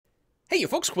Hey you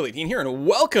folks, Quilly18 here, and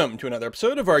welcome to another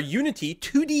episode of our Unity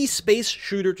 2D space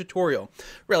shooter tutorial.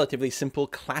 Relatively simple,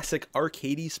 classic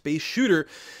arcadey space shooter.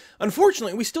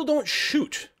 Unfortunately, we still don't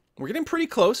shoot. We're getting pretty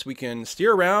close. We can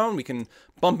steer around, we can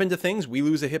bump into things, we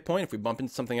lose a hit point. If we bump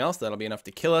into something else, that'll be enough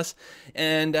to kill us.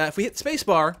 And if we hit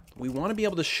spacebar, we want to be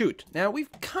able to shoot. Now, we've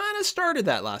kind of started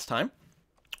that last time.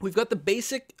 We've got the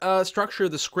basic structure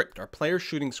of the script, our player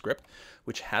shooting script,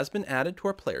 which has been added to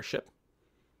our player ship.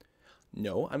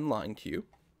 No, I'm lying to you.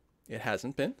 It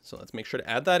hasn't been, so let's make sure to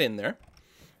add that in there.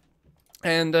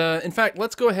 And in fact,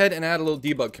 let's go ahead and add a little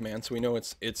debug command so we know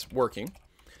it's working.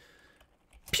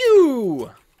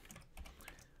 Pew!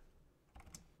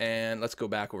 And let's go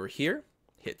back over here.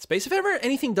 Hit space. If ever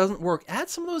anything doesn't work, add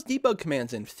some of those debug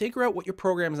commands in. Figure out what your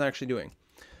program is actually doing.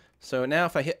 So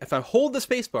now if I hold the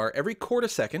spacebar every quarter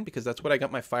second, because that's what I got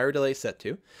my fire delay set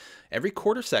to, every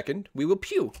quarter second we will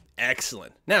pew.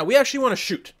 Excellent. Now we actually want to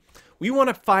shoot. We want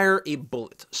to fire a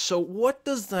bullet. So what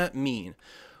does that mean?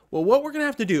 Well, what we're going to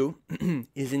have to do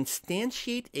is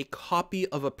instantiate a copy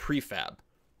of a prefab.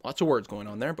 Lots of words going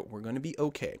on there, but we're going to be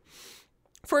okay.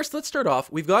 First, let's start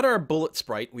off. We've got our bullet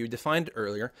sprite. We defined it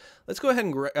earlier. Let's go ahead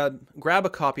and grab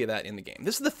a copy of that in the game.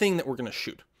 This is the thing that we're going to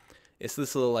shoot. It's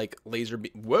this little like laser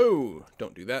beam. Whoa,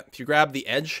 don't do that. If you grab the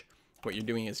edge, what you're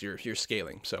doing is you're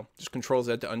scaling. So just Control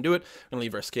Z to undo it. We're going to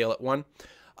leave our scale at 1.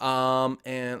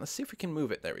 And let's see if we can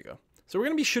move it. There we go. So we're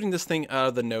going to be shooting this thing out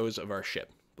of the nose of our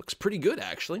ship. Looks pretty good,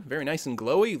 actually. Very nice and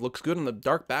glowy. Looks good in the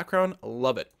dark background.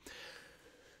 Love it.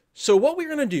 So what we're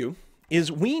going to do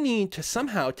is we need to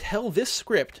somehow tell this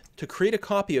script to create a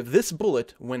copy of this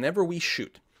bullet whenever we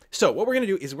shoot. So what we're going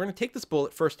to do is we're going to take this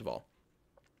bullet, first of all.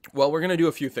 Well, we're going to do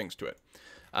a few things to it.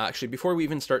 Actually, before we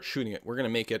even start shooting it, we're going to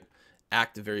make it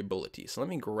act very bullety. So let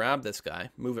me grab this guy,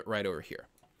 move it right over here.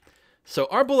 So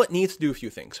our bullet needs to do a few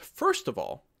things. First of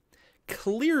all,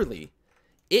 clearly,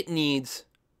 it needs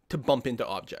to bump into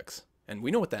objects. And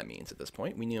we know what that means at this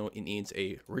point. We know it needs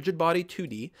a rigid body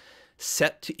 2D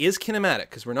set to is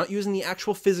kinematic, because we're not using the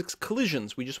actual physics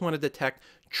collisions. We just want to detect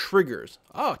triggers.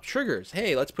 Oh, triggers.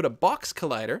 Hey, let's put a box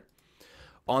collider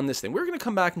on this thing. We're going to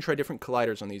come back and try different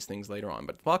colliders on these things later on,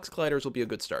 but box colliders will be a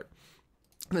good start.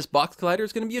 And this box collider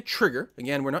is going to be a trigger.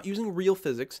 Again, we're not using real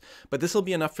physics, but this will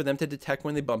be enough for them to detect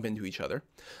when they bump into each other.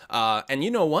 And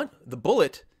you know what? The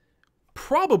bullet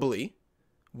probably,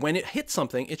 when it hits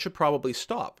something, it should probably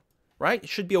stop, right? It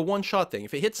should be a one-shot thing.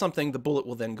 If it hits something, the bullet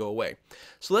will then go away.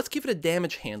 So let's give it a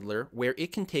damage handler where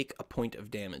it can take a point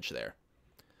of damage there.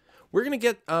 We're going to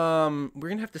get, we're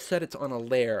going to have to set it on a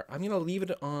layer. I'm going to leave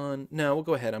it on, no, we'll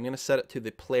go ahead. I'm going to set it to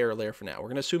the player layer for now. We're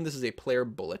going to assume this is a player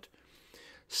bullet.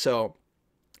 So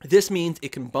this means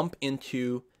it can bump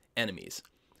into enemies.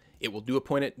 It will do a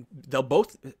point at, they'll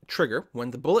both trigger.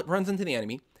 When the bullet runs into the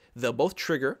enemy, they'll both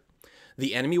trigger.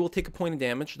 The enemy will take a point of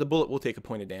damage. The bullet will take a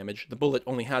point of damage. The bullet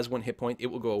only has 1 hit point. It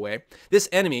will go away. This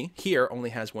enemy here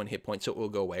only has 1 hit point, so it will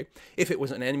go away. If it was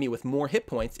an enemy with more hit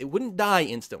points, it wouldn't die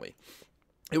instantly.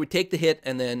 It would take the hit,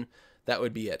 and then that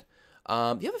would be it.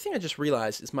 The other thing I just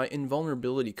realized is my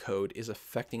invulnerability code is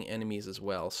affecting enemies as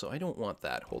well, so I don't want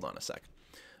that. Hold on a sec.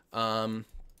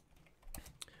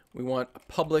 We want a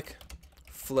public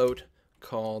float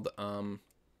called...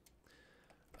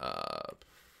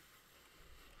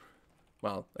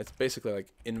 well, it's basically like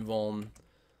invuln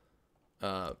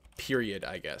period,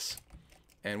 I guess.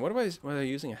 And what am I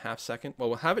using? A half second? Well,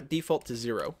 we'll have it default to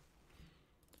 0.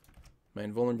 My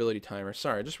invulnerability timer.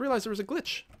 Sorry, I just realized there was a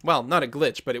glitch. Well, not a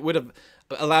glitch, but it would have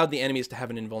allowed the enemies to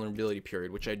have an invulnerability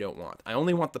period, which I don't want. I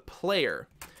only want the player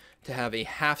to have a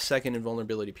half-second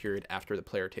invulnerability period after the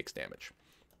player takes damage.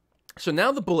 So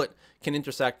now the bullet can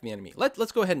intersect the enemy.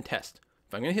 Let's go ahead and test.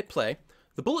 If I'm going to hit play,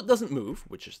 the bullet doesn't move,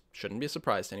 which shouldn't be a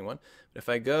surprise to anyone. But if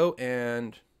I go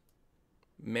and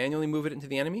manually move it into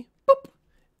the enemy, boop,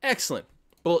 excellent.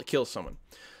 Bullet kills someone.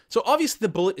 So obviously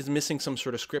the bullet is missing some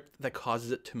sort of script that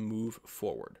causes it to move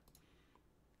forward.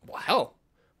 Well, hell,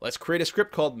 let's create a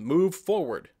script called move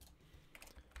forward.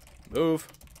 Move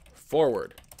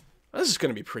forward. Now, this is going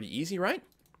to be pretty easy, right?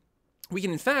 We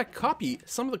can in fact copy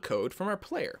some of the code from our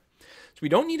player. So we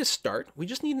don't need a start, we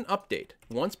just need an update.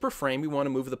 Once per frame, we want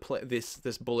to move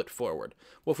this bullet forward.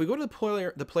 Well, if we go to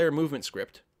the player movement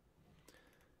script,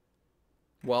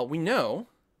 well, we know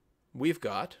we've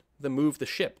got the move the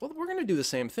ship. Well, we're going to do the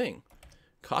same thing.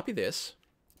 Copy this,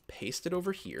 paste it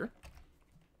over here.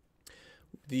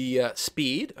 The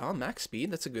speed, max speed,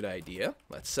 that's a good idea.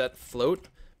 Let's set float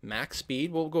max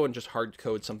speed. We'll go and just hard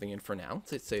code something in for now.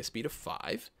 Let's say a speed of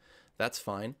 5. That's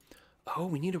fine. Oh,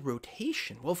 we need a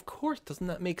rotation. Well, of course, doesn't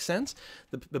that make sense?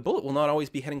 The bullet will not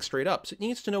always be heading straight up, so it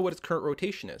needs to know what its current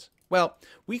rotation is. Well,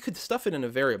 we could stuff it in a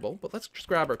variable, but let's just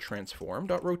grab our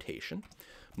transform.rotation,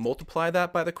 multiply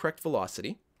that by the correct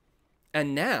velocity,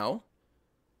 and now,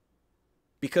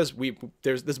 because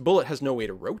this bullet has no way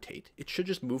to rotate, it should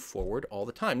just move forward all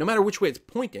the time. No matter which way it's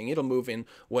pointing, it'll move in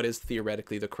what is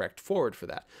theoretically the correct forward for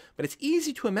that. But it's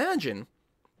easy to imagine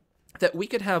that we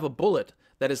could have a bullet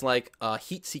that is like a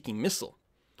heat-seeking missile,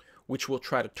 which will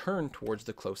try to turn towards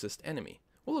the closest enemy.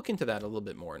 We'll look into that a little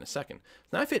bit more in a second.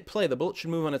 Now, if I hit play, the bullet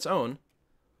should move on its own.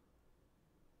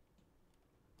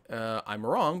 I'm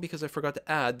wrong because I forgot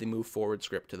to add the move forward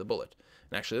script to the bullet.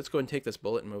 And actually, let's go and take this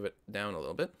bullet and move it down a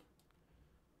little bit.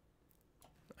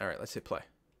 All right, let's hit play.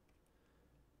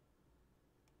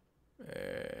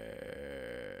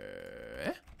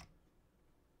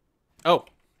 Oh.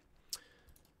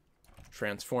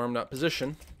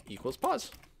 Transform.position equals pause.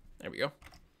 There we go.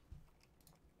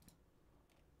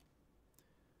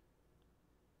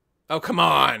 Oh, come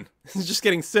on. This is just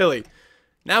getting silly.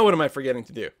 Now what am I forgetting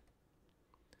to do?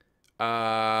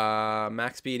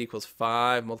 Max speed equals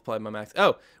 5 multiplied by max.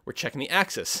 Oh, we're checking the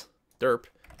axis. Derp.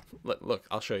 Look,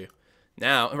 I'll show you.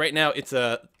 Now, right now, it's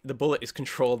the bullet is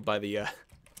controlled by the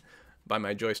by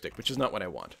my joystick, which is not what I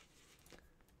want.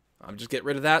 I'll just get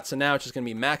rid of that. So now it's just going to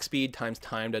be max speed times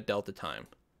timed at delta time.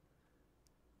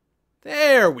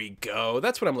 There we go.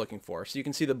 That's what I'm looking for. So you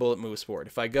can see the bullet moves forward.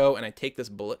 If I go and I take this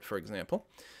bullet, for example,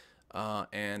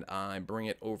 and I bring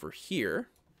it over here,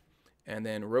 and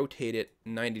then rotate it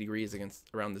 90 degrees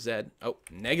around the Z. Oh,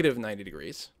 negative 90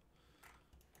 degrees.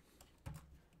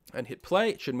 And hit play.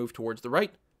 It should move towards the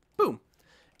right. Boom.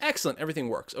 Excellent. Everything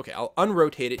works. Okay, I'll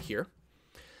unrotate it here.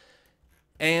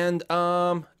 And,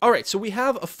 all right, so we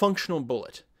have a functional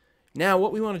bullet. Now,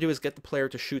 what we want to do is get the player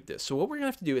to shoot this. So what we're going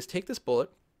to have to do is take this bullet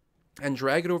and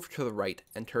drag it over to the right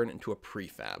and turn it into a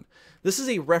prefab. This is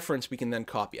a reference we can then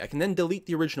copy. I can then delete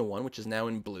the original one, which is now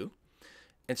in blue.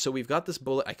 And so we've got this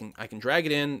bullet. I can drag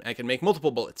it in. I can make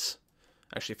multiple bullets.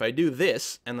 Actually, if I do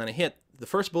this and then I hit, the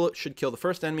first bullet should kill the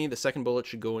first enemy. The second bullet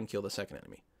should go and kill the second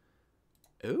enemy.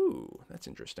 Ooh, that's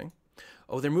interesting.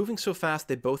 Oh, they're moving so fast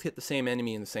they both hit the same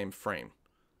enemy in the same frame.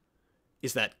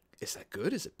 Is that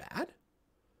good? Is it bad?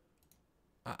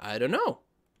 I don't know.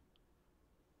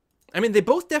 I mean, they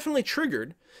both definitely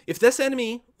triggered. If this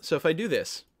enemy, so if I do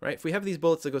this, right? If we have these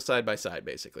bullets that go side by side,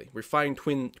 basically, we're firing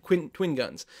twin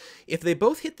guns. If they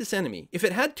both hit this enemy, if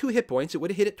it had 2 hit points, it would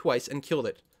have hit it twice and killed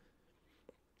it.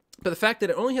 But the fact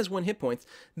that it only has 1 hit point,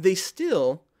 they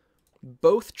still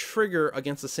both trigger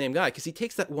against the same guy because he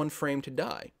takes that 1 frame to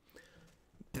die.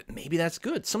 Maybe that's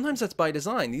good. Sometimes that's by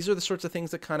design. These are the sorts of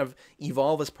things that kind of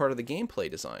evolve as part of the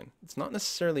gameplay design. It's not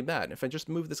necessarily bad. If I just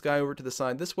move this guy over to the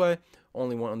side this way,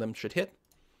 only one of them should hit.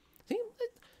 See,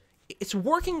 it's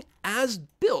working as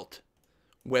built.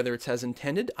 Whether it's as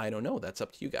intended, I don't know. That's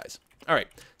up to you guys. All right,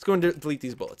 let's go and delete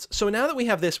these bullets. So now that we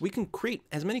have this, we can create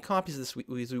as many copies of this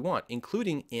as we want,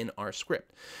 including in our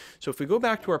script. So if we go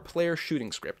back to our player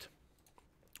shooting script,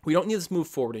 we don't need this move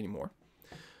forward anymore.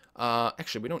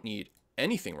 Actually, we don't need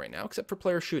anything right now except for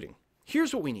player shooting.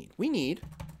 Here's what we need. We need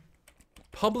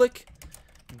public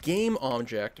game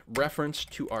object reference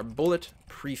to our bullet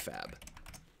prefab.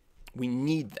 We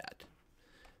need that.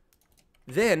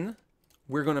 Then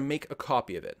we're going to make a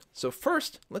copy of it. So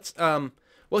first, let's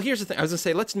well, here's the thing. I was going to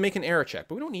say let's make an error check,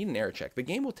 but we don't need an error check. The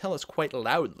game will tell us quite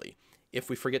loudly if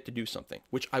we forget to do something,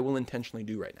 which I will intentionally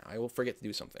do right now. I will forget to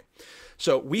do something.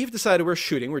 So we've decided we're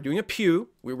shooting. We're doing a pew.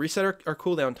 We reset our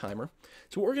cooldown timer.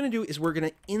 So what we're going to do is we're going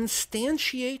to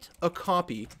instantiate a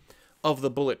copy of the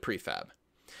bullet prefab.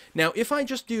 Now, if I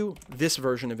just do this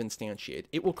version of instantiate,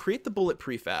 it will create the bullet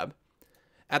prefab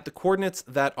at the coordinates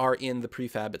that are in the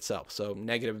prefab itself. So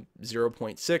negative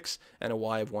 0.6 and a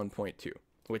y of 1.2,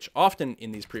 which often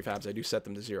in these prefabs I do set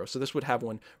them to 0. So this would have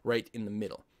one right in the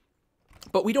middle.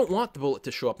 But we don't want the bullet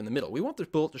to show up in the middle. We want the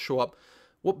bullet to show up,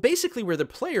 well, basically where the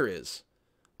player is,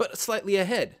 but slightly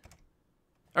ahead.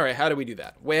 All right, how do we do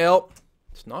that? Well,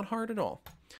 it's not hard at all.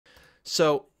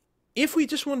 So if we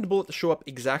just wanted the bullet to show up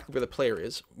exactly where the player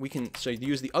is, we can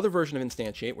use the other version of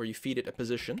instantiate where you feed it a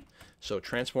position. So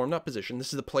transform.position.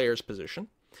 This is the player's position.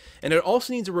 And it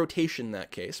also needs a rotation in that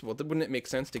case. Well, wouldn't it make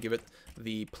sense to give it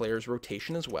the player's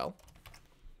rotation as well?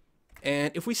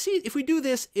 And if we do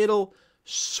this, it'll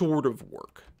sort of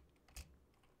work.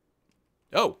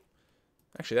 Oh,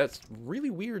 actually, that's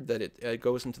really weird that it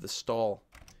goes into the stall.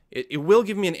 It will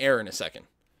give me an error in a second.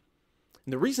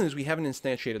 And the reason is we haven't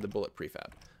instantiated the bullet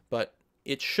prefab, but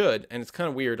it should, and it's kind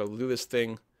of weird. I'll do this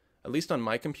thing, at least on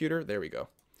my computer. There we go.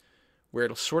 where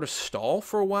it'll sort of stall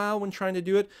for a while when trying to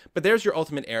do it. But there's your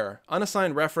ultimate error.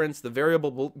 Unassigned reference, the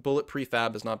variable bullet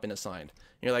prefab has not been assigned.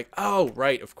 And you're like, oh,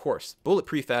 right, of course, bullet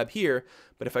prefab here.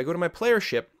 But if I go to my player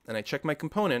ship and I check my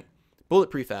component,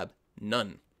 bullet prefab,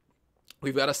 none.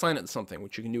 We've got to assign it to something,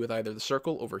 which you can do with either the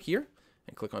circle over here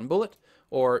and click on bullet,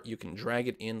 or you can drag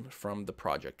it in from the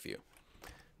project view.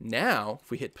 Now,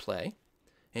 if we hit play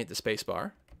and hit the space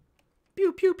bar,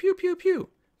 pew, pew, pew, pew, pew.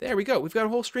 There we go. We've got a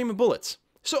whole stream of bullets.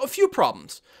 So a few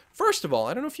problems. First of all,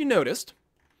 I don't know if you noticed,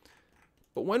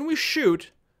 but when we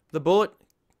shoot, the bullet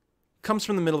comes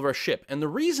from the middle of our ship. And the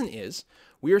reason is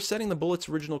we are setting the bullet's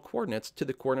original coordinates to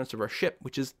the coordinates of our ship,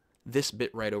 which is this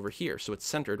bit right over here. So it's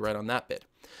centered right on that bit.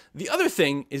 The other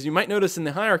thing is you might notice in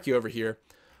the hierarchy over here,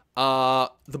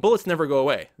 the bullets never go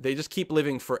away. They just keep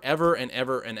living forever and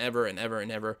ever and ever and ever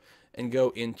and ever and go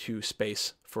into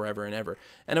space forever and ever.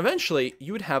 And eventually,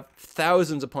 you would have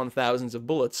thousands upon thousands of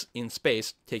bullets in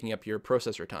space taking up your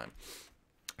processor time.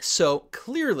 So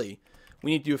clearly,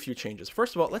 we need to do a few changes.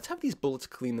 First of all, let's have these bullets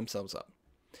clean themselves up.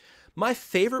 My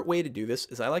favorite way to do this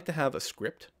is I like to have a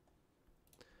script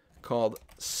called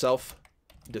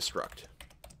self-destruct.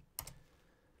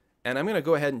 And I'm going to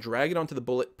go ahead and drag it onto the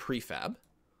bullet prefab.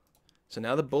 So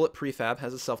now the bullet prefab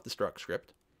has a self-destruct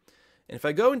script. And if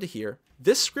I go into here,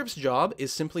 this script's job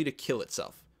is simply to kill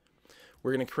itself.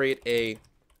 We're going to create a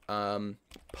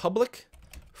public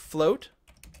float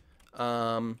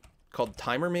called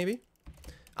timer maybe.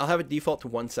 I'll have it default to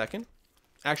 1 second.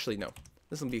 Actually, no.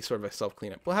 This will be sort of a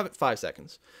self-cleanup. We'll have it 5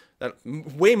 seconds. That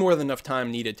way more than enough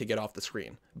time needed to get off the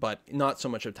screen, but not so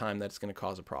much of time that it's going to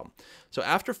cause a problem. So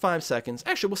after 5 seconds,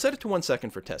 actually, we'll set it to 1 second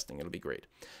for testing. It'll be great.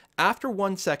 After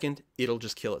 1 second, it'll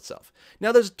just kill itself.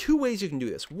 Now, there's two ways you can do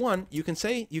this. One, you can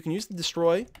use the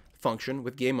destroy function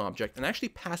with GameObject and actually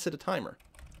pass it a timer.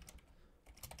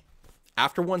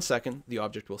 After 1 second, the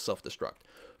object will self-destruct.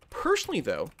 Personally,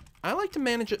 though, I like to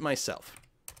manage it myself.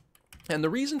 And the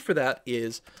reason for that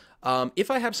is if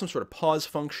I have some sort of pause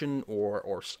function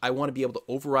or I want to be able to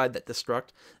override that destruct,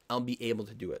 I'll be able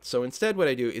to do it. So instead what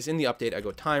I do is in the update, I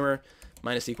go timer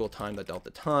minus equal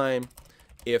time.delta time.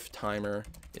 If timer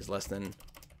is less than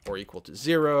or equal to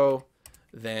 0,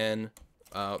 then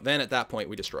at that point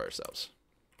we destroy ourselves.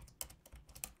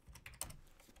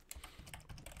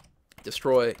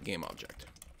 Destroy game object.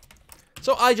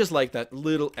 So I just like that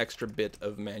little extra bit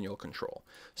of manual control.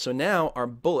 So now our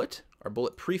bullet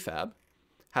prefab,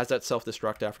 has that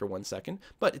self-destruct after 1 second,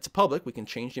 but it's public. We can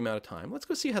change the amount of time. Let's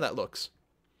go see how that looks.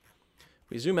 If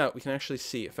we zoom out, we can actually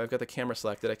see, if I've got the camera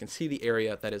selected, I can see the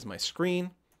area that is my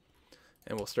screen,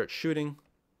 and we'll start shooting.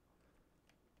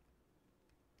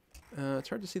 It's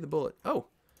hard to see the bullet. Oh,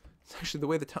 it's actually the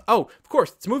way the time. Oh, of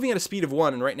course, it's moving at a speed of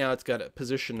 1, and right now it's got a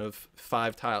position of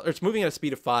 5 tiles. Or it's moving at a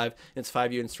speed of 5, and it's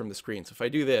 5 units from the screen. So if I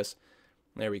do this,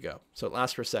 there we go. So it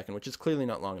lasts for a second, which is clearly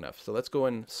not long enough. So let's go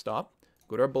and stop.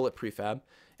 Go to our bullet prefab,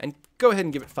 and go ahead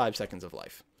and give it 5 seconds of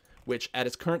life, which at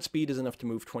its current speed is enough to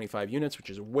move 25 units, which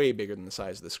is way bigger than the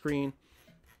size of the screen.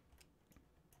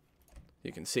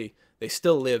 You can see they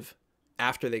still live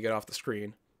after they get off the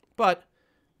screen, but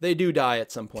they do die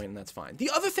at some point, and that's fine.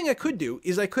 The other thing I could do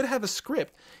is I could have a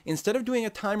script. Instead of doing a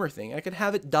timer thing, I could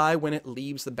have it die when it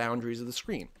leaves the boundaries of the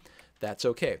screen. That's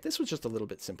okay. This was just a little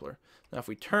bit simpler. Now if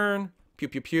we turn, pew,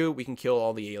 pew, pew, we can kill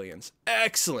all the aliens.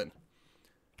 Excellent!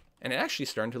 And it actually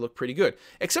starting to look pretty good,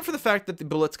 except for the fact that the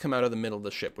bullets come out of the middle of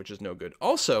the ship, which is no good.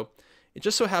 Also, it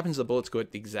just so happens the bullets go at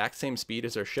the exact same speed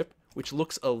as our ship, which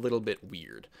looks a little bit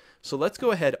weird. So let's go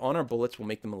ahead on our bullets. We'll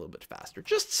make them a little bit faster,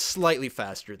 just slightly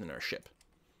faster than our ship.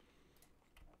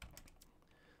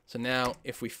 So now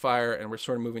if we fire and we're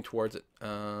sort of moving towards it,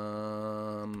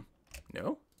 no,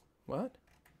 what?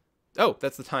 Oh,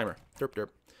 that's the timer. Derp, derp.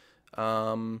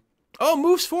 Oh,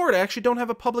 moves forward. I actually don't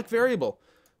have a public variable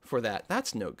for that.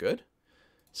 That's no good.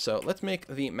 So let's make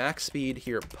the max speed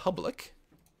here public.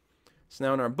 So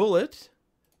now in our bullet,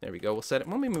 there we go. We'll set it.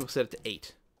 Well, maybe we'll set it to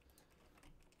 8.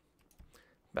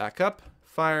 Back up,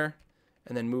 fire,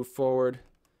 and then move forward.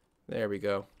 There we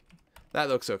go. That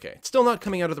looks okay. It's still not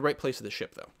coming out of the right place of the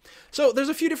ship, though. So there's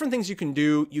a few different things you can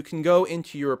do. You can go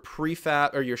into your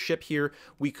prefab or your ship here.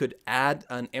 We could add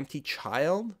an empty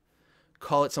child,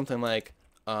 call it something like,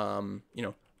 gun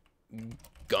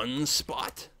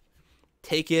spot.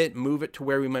 Take it, move it to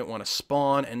where we might want to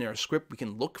spawn, and in our script we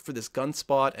can look for this gun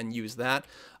spot and use that,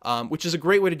 which is a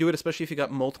great way to do it, especially if you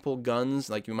got multiple guns,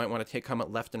 like you might want to come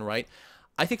at left and right.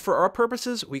 I think for our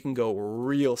purposes, we can go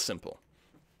real simple.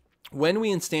 When we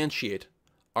instantiate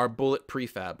our bullet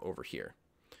prefab over here,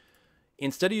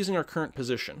 instead of using our current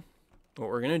position, what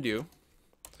we're going to do,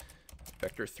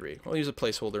 vector 3, we'll use a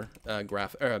placeholder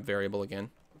variable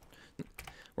again.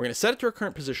 We're going to set it to our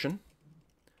current position,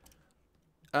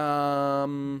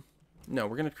 No,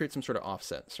 we're going to create some sort of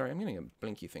offset. Sorry, I'm getting a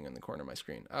blinky thing in the corner of my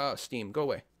screen. Steam, go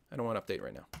away. I don't want to update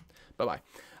right now. Bye-bye.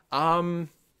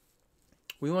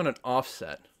 We want an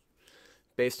offset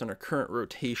based on our current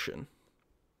rotation.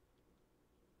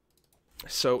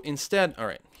 So instead, all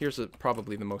right, here's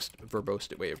probably the most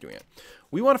verbose way of doing it.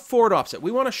 We want a forward offset.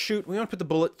 We want to put the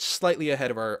bullet slightly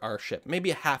ahead of our ship,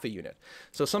 maybe a half a unit.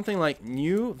 So something like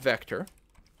new vector.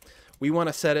 We want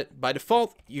to set it, by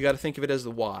default, you got to think of it as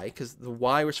the Y, because the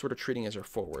Y we're sort of treating as our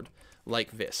forward,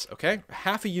 like this, okay?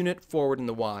 Half a unit forward in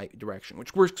the Y direction,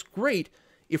 which works great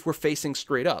if we're facing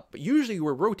straight up, but usually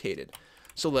we're rotated.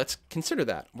 So let's consider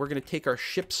that. We're going to take our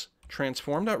ship's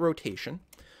transform.rotation,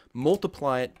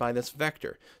 multiply it by this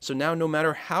vector. So now no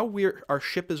matter how our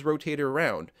ship is rotated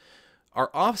around,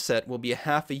 our offset will be a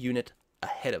half a unit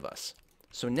ahead of us.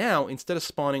 So now, instead of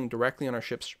spawning directly on our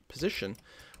ship's position,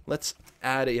 let's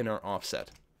add in our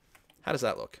offset. How does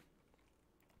that look?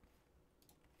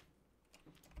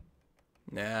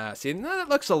 Nah, see, that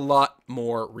looks a lot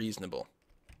more reasonable.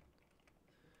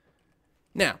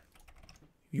 Now,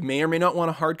 you may or may not want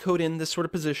to hard code in this sort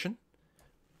of position,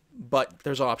 but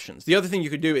there's options. The other thing you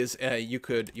could do is you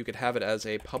could have it as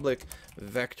a public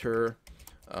vector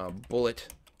bullet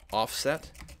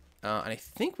offset, and I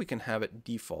think we can have it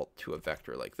default to a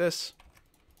vector like this.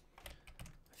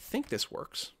 I think this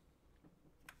works.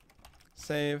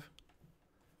 Save.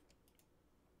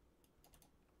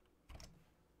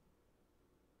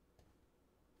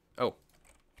 Oh,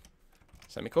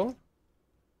 semicolon.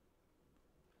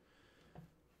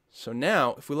 So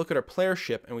now, if we look at our player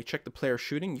ship and we check the player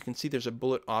shooting, you can see there's a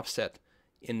bullet offset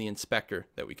in the inspector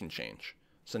that we can change.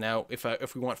 So now,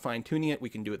 if we want fine-tuning it, we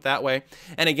can do it that way.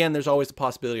 And again, there's always the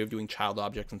possibility of doing child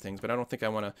objects and things, but I don't think I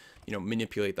want to,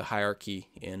 manipulate the hierarchy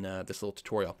in this little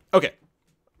tutorial. Okay,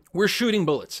 we're shooting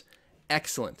bullets.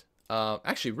 Excellent.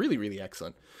 Actually, really, really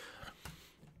excellent.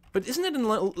 But isn't it a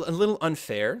little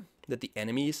unfair that the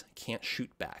enemies can't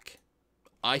shoot back?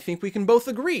 I think we can both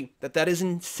agree that that is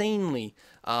insanely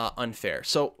unfair.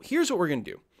 So here's what we're going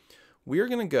to do. We're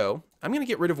going to go, I'm going to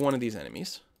get rid of one of these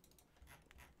enemies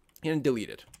and delete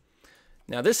it.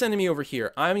 Now this enemy over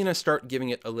here, I'm going to start giving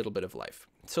it a little bit of life.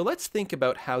 So let's think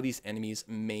about how these enemies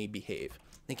may behave.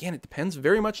 Again, it depends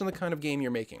very much on the kind of game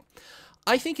you're making.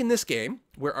 I think in this game,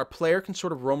 where our player can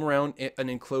sort of roam around an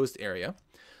enclosed area,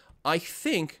 I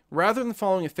think rather than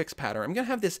following a fixed pattern, I'm going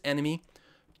to have this enemy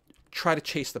try to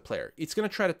chase the player. It's going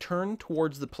to try to turn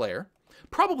towards the player,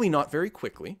 probably not very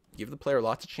quickly, give the player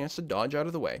lots of chance to dodge out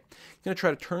of the way. It's going to try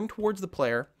to turn towards the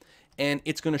player, and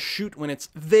it's going to shoot when it's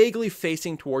vaguely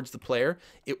facing towards the player.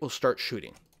 It will start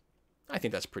shooting. I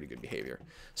think that's pretty good behavior.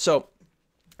 So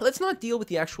let's not deal with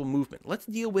the actual movement. Let's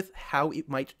deal with how it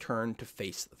might turn to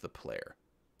face the player.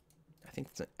 I think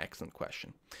that's an excellent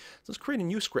question. So let's create a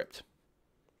new script.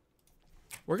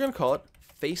 We're going to call it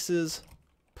faces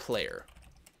player.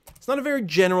 It's not a very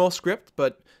general script,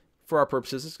 but for our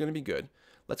purposes, it's going to be good.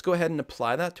 Let's go ahead and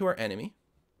apply that to our enemy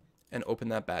and open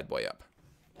that bad boy up.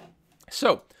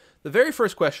 So the very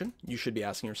first question you should be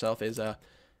asking yourself is,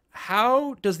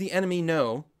 how does the enemy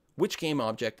know which game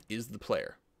object is the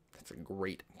player? That's a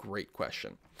great, great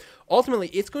question. Ultimately,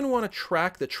 it's going to want to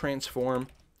track the transform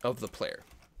of the player.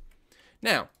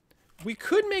 Now, we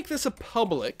could make this a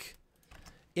public,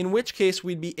 in which case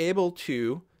we'd be able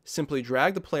to simply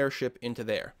drag the player ship into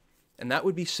there. And that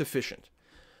would be sufficient.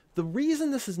 The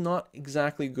reason this is not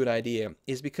exactly a good idea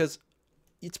is because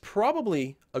it's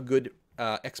probably a good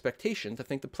expectation to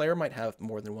think the player might have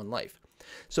more than one life.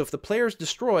 So if the player is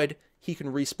destroyed, he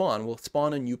can respawn. We'll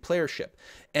spawn a new player ship.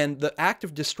 And the act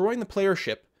of destroying the player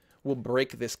ship will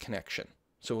break this connection.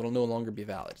 So it'll no longer be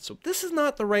valid. So this is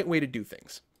not the right way to do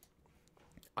things,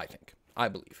 I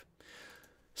believe.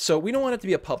 So we don't want it to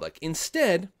be a public.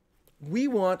 Instead, we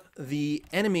want the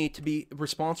enemy to be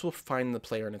responsible for finding the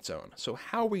player on its own. So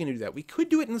how are we going to do that? We could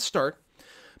do it in the start,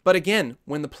 but again,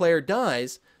 when the player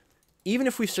dies, even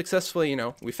if we've successfully,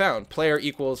 we found player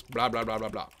equals blah, blah, blah, blah,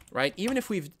 blah, right? Even if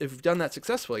we've done that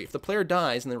successfully, if the player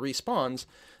dies and then respawns,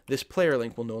 this player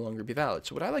link will no longer be valid.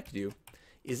 So what I like to do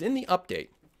is in the update,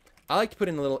 I like to put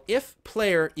in a little if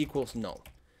player equals null.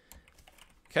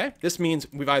 Okay, this means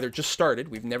we've either just started,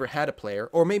 we've never had a player,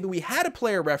 or maybe we had a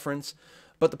player reference,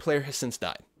 but the player has since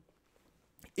died.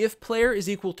 If player is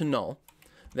equal to null,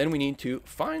 then we need to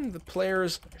find the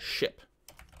player's ship.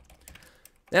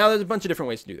 Now, there's a bunch of different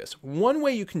ways to do this. One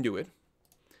way you can do it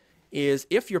is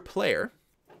if your player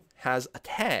has a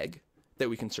tag that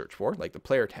we can search for, like the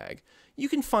player tag, you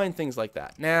can find things like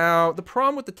that. Now, the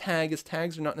problem with the tag is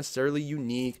tags are not necessarily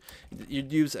unique.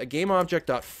 You'd use a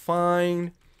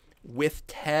gameObject.find with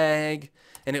tag,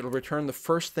 and it'll return the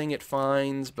first thing it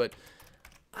finds, but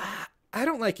I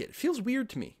don't like it. It feels weird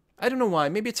to me. I don't know why.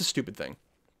 Maybe it's a stupid thing.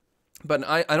 But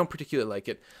I don't particularly like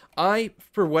it. I,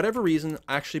 for whatever reason,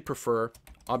 actually prefer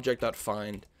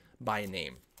object.find by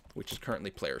name, which is currently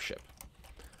player ship.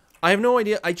 I have no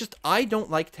idea. I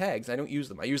don't like tags. I don't use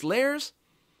them. I use layers,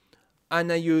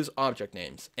 and I use object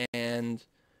names. And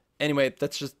anyway,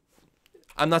 that's just,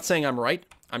 I'm not saying I'm right.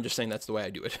 I'm just saying that's the way I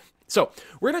do it. So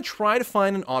we're going to try to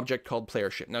find an object called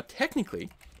player ship. Now, technically,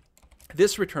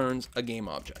 this returns a game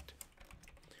object.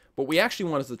 What we actually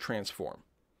want is the transform.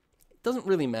 It doesn't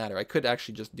really matter. I could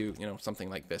actually just do, something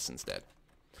like this instead.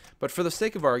 But for the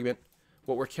sake of argument,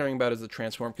 what we're caring about is the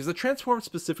transform, because the transform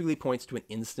specifically points to an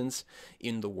instance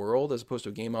in the world as opposed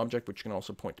to a game object, which can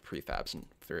also point to prefabs and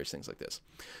various things like this.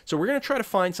 So we're going to try to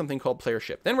find something called player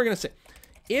ship. Then we're going to say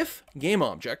if game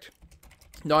object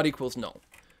not equals null,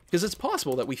 because it's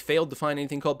possible that we failed to find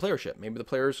anything called player ship. Maybe the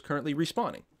player is currently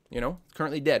respawning,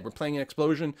 currently dead. We're playing an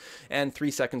explosion, and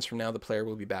 3 seconds from now, the player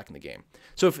will be back in the game.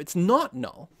 So if it's not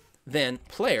null, then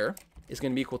player is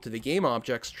going to be equal to the game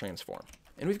object's transform.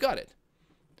 And we've got it.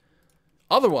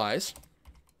 Otherwise,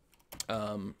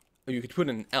 you could put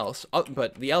in an else,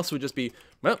 but the else would just be,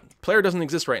 well, player doesn't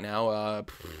exist right now.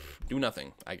 Do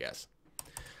nothing, I guess.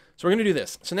 So we're going to do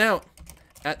this. So now,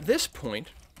 at this point,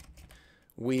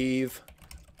 we've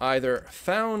either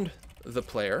found the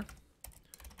player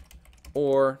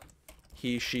or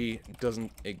he, she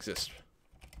doesn't exist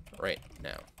right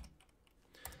now.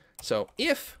 So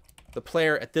if the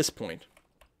player at this point,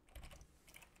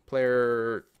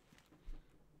 player,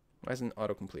 why isn't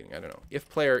auto-completing? I don't know. If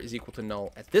player is equal to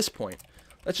null at this point,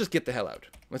 let's just get the hell out.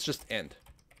 Let's just end.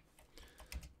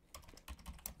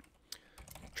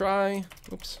 Try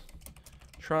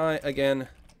again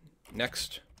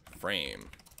next frame.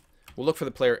 We'll look for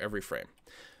the player every frame.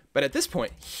 But at this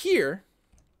point, here,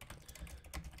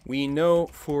 we know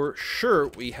for sure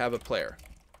we have a player.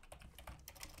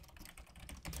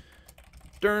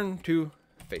 Turn to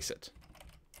face it.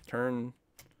 Turn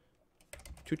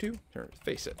to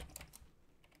face it.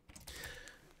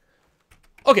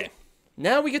 Okay,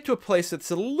 now we get to a place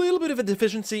that's a little bit of a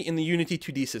deficiency in the Unity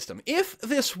 2D system. If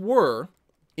this were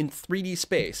in 3D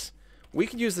space, we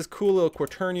could use this cool little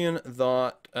quaternion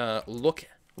look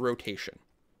rotation,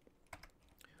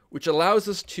 which allows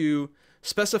us to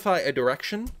specify a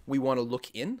direction we want to look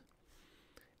in,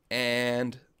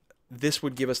 and this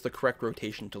would give us the correct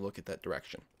rotation to look at that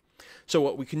direction. So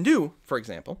what we can do, for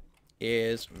example,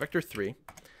 is vector 3.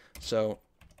 So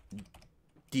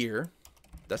dir,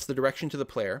 that's the direction to the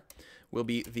player, will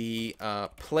be the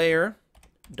player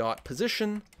dot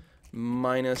position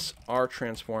minus r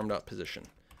transform dot position.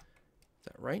 Is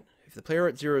that right? If the player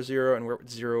at 0, 0 and we're at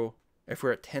 0, if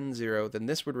we're at 10, 0, then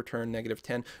this would return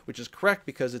 -10, which is correct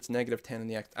because it's -10 in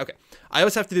the x. Okay, I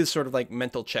always have to do this sort of like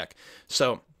mental check.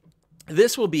 So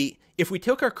this will be, if we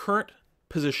took our current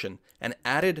position and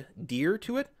added dir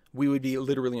to it, we would be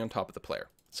literally on top of the player.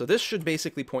 So this should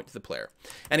basically point to the player.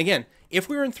 And again, if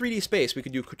we were in 3D space, we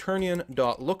could do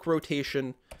quaternion.look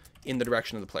rotation in the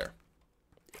direction of the player.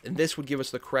 And this would give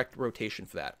us the correct rotation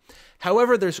for that.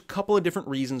 However, there's a couple of different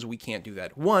reasons we can't do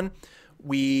that. One,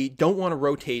 we don't want to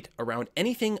rotate around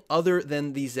anything other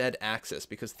than the Z axis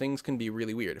because things can be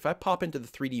really weird. If I pop into the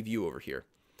 3D view over here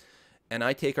and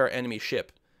I take our enemy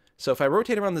ship, so if I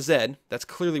rotate around the Z, that's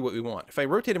clearly what we want. If I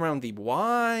rotate around the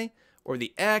Y or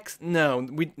the X, no,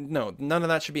 none of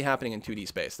that should be happening in 2D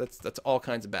space. That's all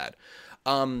kinds of bad.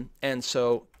 And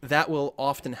so that will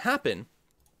often happen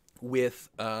with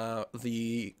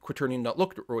the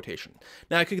quaternion.look rotation.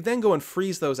 Now I could then go and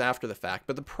freeze those after the fact,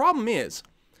 but the problem is,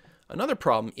 another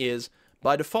problem is,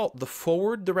 by default, the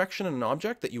forward direction in an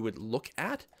object that you would look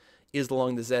at is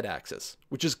along the Z axis,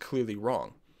 which is clearly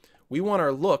wrong. We want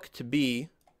our look to be,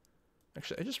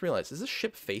 actually, I just realized, is this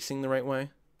ship facing the right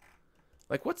way?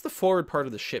 Like, what's the forward part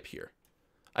of the ship here?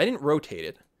 I didn't rotate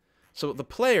it. So the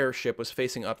player ship was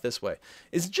facing up this way.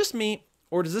 Is it just me,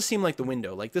 or does this seem like the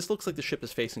window? Like, this looks like the ship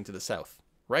is facing to the south,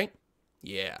 right?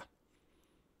 Yeah.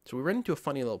 So we ran into a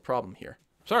funny little problem here.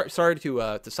 Sorry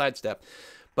to sidestep,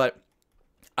 but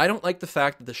I don't like the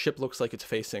fact that the ship looks like it's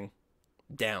facing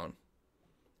down.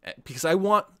 Because I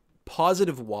want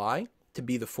positive Y to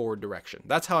be the forward direction.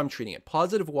 That's how I'm treating it.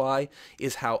 Positive Y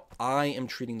is how I am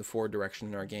treating the forward direction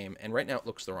in our game, and right now it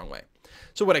looks the wrong way.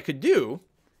 So what I could do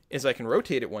is I can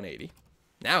rotate it 180.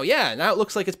 Now it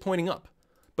looks like it's pointing up.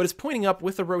 But it's pointing up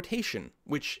with a rotation,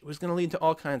 which was going to lead to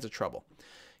all kinds of trouble.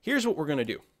 Here's what we're going to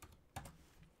do.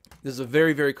 This is a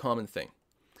very, very common thing.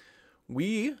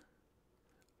 We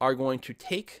are going to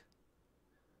take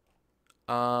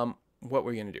what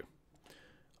we're going to do.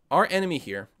 Our enemy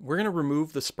here, we're going to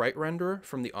remove the sprite renderer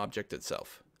from the object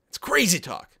itself. It's crazy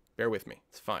talk. Bear with me.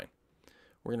 It's fine.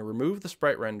 we're going to remove the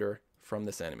sprite render from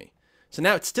this enemy. So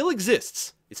now it still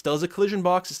exists. It still has a collision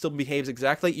box. It still behaves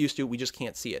exactly like it used to. We just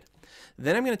can't see it.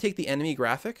 Then I'm going to take the enemy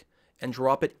graphic and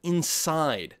drop it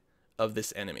inside of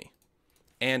this enemy.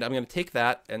 And I'm going to take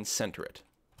that and center it.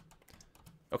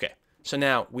 Okay, so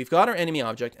now we've got our enemy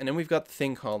object, and then we've got the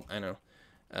thing called,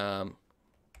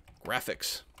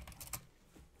 graphics.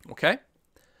 Okay?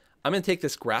 I'm going to take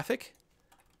this graphic,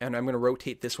 and I'm going to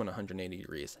rotate this one 180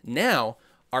 degrees. Now,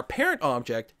 our parent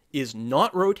object is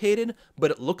not rotated,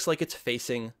 but it looks like it's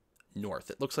facing north.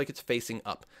 It looks like it's facing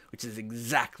up, which is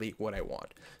exactly what I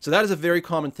want. So that is a very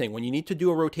common thing. When you need to do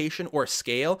a rotation or a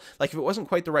scale, like if it wasn't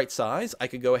quite the right size, I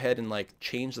could go ahead and like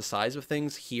change the size of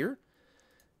things here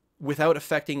without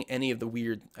affecting any of the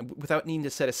weird, without needing to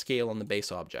set a scale on the base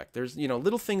object. There's, you know,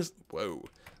 little things,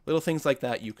 little things like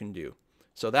that you can do.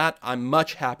 So that, I'm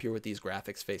much happier with these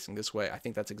graphics facing this way. I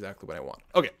think that's exactly what I want.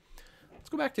 Okay, let's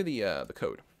go back to the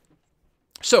code.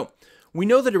 So we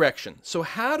know the direction. So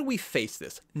how do we face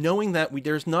this, knowing that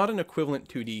there's not an equivalent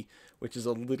 2D, which is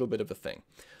a little bit of a thing?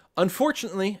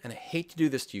 Unfortunately, and I hate to do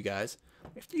this to you guys,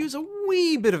 we have to use a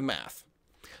wee bit of math.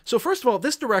 So first of all,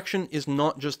 this direction is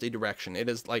not just a direction. It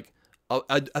is like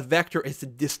a vector. It's a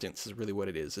distance is really what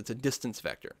it is. It's a distance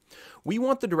vector. We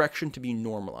want the direction to be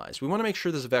normalized. We want to make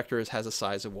sure this vector has a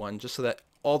size of 1 just so that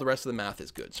all the rest of the math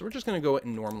is good. So we're just going to go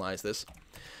and normalize this.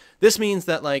 This means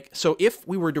that, like, so if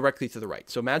we were directly to the right,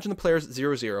 so imagine the player's at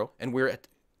 0, 0, and we're at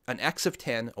an x of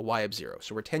 10, a y of 0.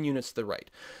 So we're 10 units to the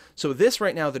right. So this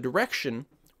right now, the direction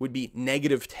would be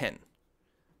negative 10.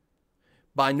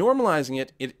 By normalizing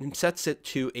it, it sets it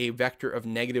to a vector of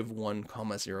negative 1,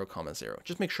 0, 0.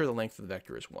 Just make sure the length of the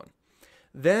vector is 1.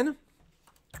 Then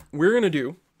we're going to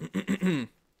do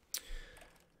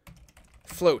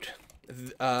float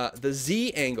the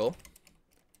z angle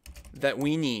that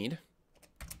we need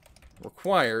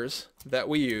requires that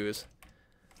we use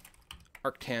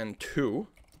arctan2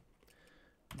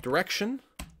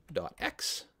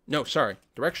 direction.x. No, sorry,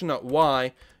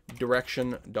 direction.y,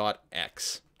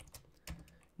 direction.x.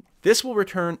 This will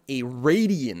return a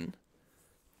radian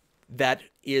that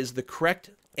is the correct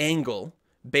angle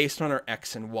based on our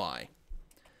x and y.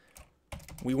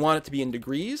 We want it to be in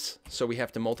degrees, so we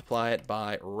have to multiply it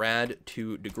by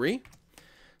rad2 degree.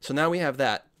 So now we have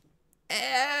that,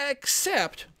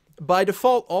 except by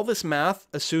default, all this math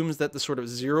assumes that the sort of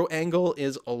 0 angle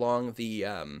is along the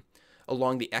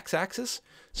x-axis.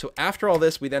 So after all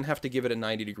this, we then have to give it a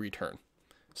 90-degree turn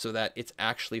so that it's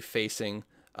actually facing,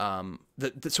 so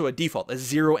a default, a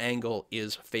 0 angle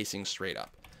is facing straight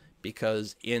up.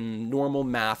 Because in normal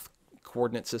math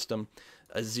coordinate system,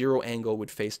 a 0 angle would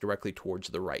face directly towards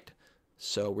the right.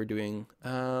 So we're doing,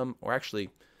 or actually,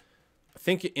 I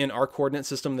think in our coordinate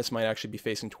system, this might actually be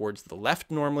facing towards the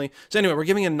left normally. So anyway, we're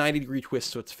giving it a 90-degree twist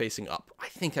so it's facing up. I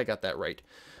think I got that right.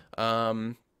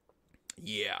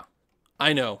 Yeah,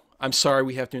 I know. I'm sorry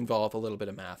we have to involve a little bit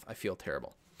of math. I feel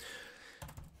terrible.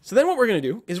 So then what we're going to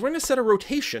do is we're going to set a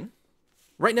rotation.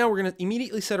 Right now, we're going to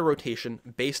immediately set a rotation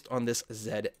based on this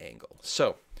Z angle.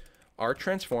 So our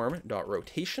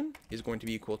transform.rotation is going to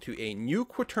be equal to a new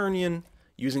quaternion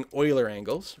using Euler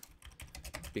angles,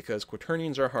 because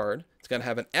quaternions are hard. It's going to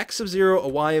have an x of 0, a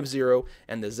y of 0,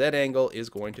 and the z angle is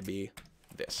going to be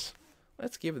this.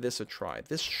 Let's give this a try.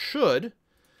 This should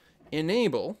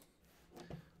enable,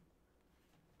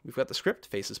 we've got the script,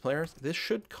 faces players. This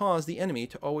should cause the enemy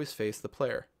to always face the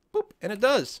player. Boop, and it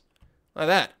does. Like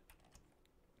that.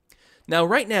 Now,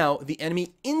 right now, the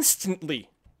enemy instantly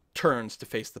turns to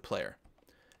face the player.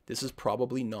 This is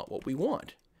probably not what we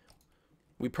want.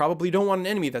 We probably don't want an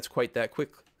enemy that's quite that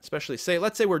quick. Especially,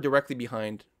 let's say we're directly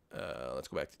behind, let's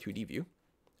go back to 2D view.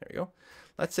 There we go.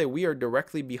 Let's say we are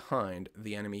directly behind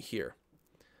the enemy here.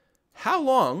 How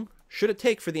long should it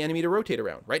take for the enemy to rotate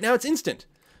around? Right now it's instant,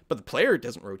 but the player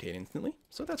doesn't rotate instantly,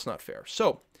 so that's not fair.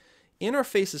 So, in our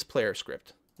faces player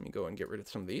script, let me go and get rid of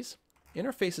some of these. In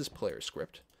our faces player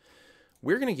script,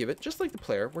 we're going to give it, just like the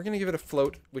player, we're going to give it a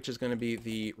float, which is going to be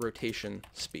the rotation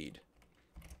speed.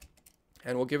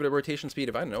 And we'll give it a rotation speed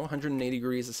of, I don't know, 180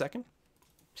 degrees a second.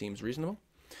 Seems reasonable.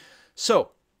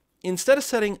 So instead of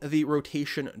setting the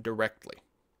rotation directly,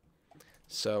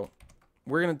 so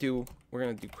we're gonna do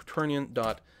quaternion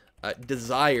dot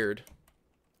desired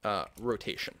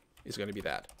rotation is going to be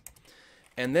that,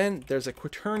 and then there's a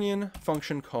quaternion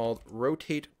function called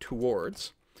rotate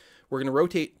towards. We're going to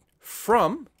rotate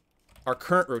from our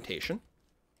current rotation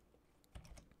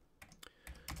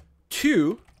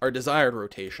to our desired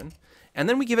rotation, and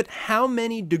then we give it how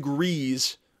many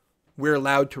degrees we're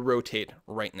allowed to rotate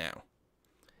right now.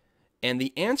 And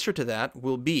the answer to that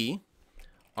will be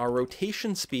our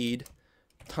rotation speed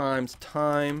times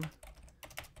time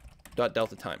dot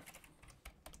delta time.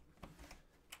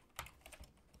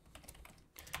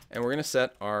 And we're going to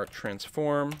set our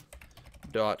transform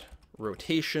dot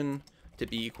rotation to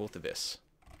be equal to this.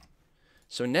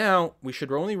 So now we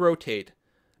should only rotate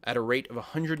at a rate of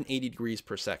 180 degrees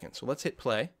per second. So let's hit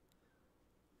play.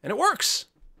 And it works!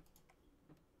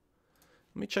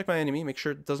 Let me check my enemy, make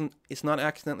sure it's not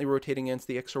accidentally rotating against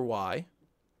the X or Y.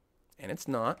 And it's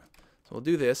not. So we'll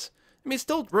do this. I mean, it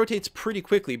still rotates pretty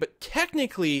quickly, but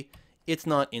technically it's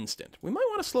not instant. We might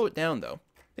want to slow it down though.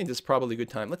 I think this is probably a good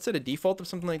time. Let's set a default of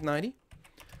something like 90.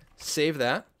 Save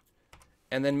that.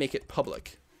 And then make it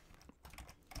public.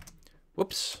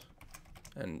 Whoops.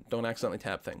 And don't accidentally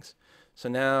tap things. So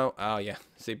now, oh yeah,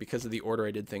 see, because of the order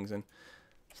I did things in.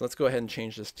 So let's go ahead and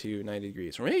change this to 90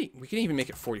 degrees. Or maybe we can even make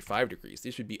it 45 degrees.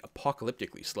 These would be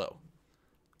apocalyptically slow.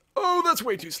 Oh, that's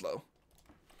way too slow.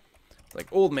 Like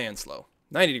old man slow.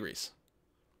 90 degrees.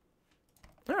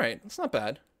 All right, that's not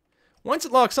bad. Once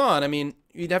it locks on, I mean,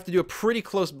 you'd have to do a pretty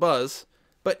close buzz,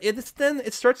 but then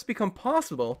it starts to become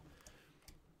possible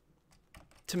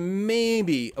to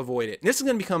maybe avoid it. And this is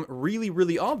going to become really,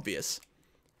 really obvious.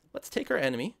 Let's take our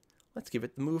enemy. Let's give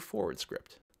it the move forward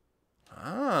script.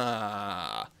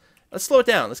 Ah. Let's slow it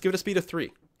down. Let's give it a speed of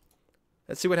 3.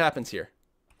 Let's see what happens here.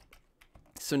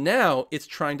 So now it's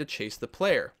trying to chase the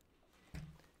player.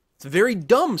 It's a very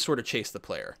dumb sort of chase the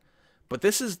player. But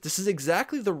this is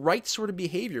exactly the right sort of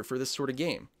behavior for this sort of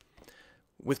game.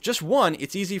 With just one,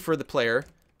 it's easy for the player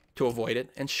to avoid it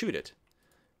and shoot it.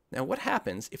 Now, what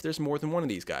happens if there's more than one of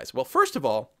these guys? Well, first of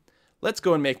all, let's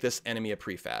go and make this enemy a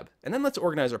prefab. And then let's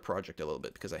organize our project a little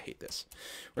bit because I hate this.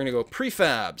 We're going to go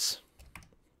prefabs.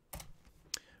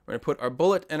 We're going to put our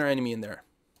bullet and our enemy in there.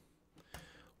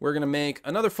 We're going to make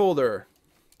another folder.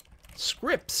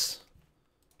 Scripts.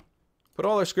 Put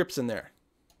all our scripts in there.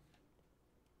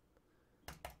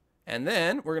 And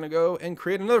then we're going to go and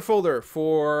create another folder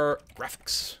for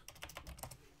graphics.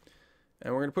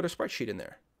 And we're going to put a sprite sheet in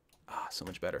there. Ah, so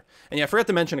much better. And yeah, I forgot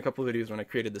to mention a couple of videos when I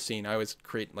created the scene. I always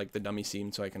create like the dummy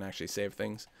scene so I can actually save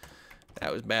things.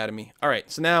 That was bad of me. All right,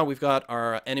 so now we've got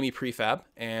our enemy prefab,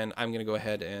 and I'm going to go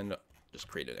ahead and just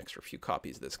create an extra few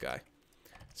copies of this guy.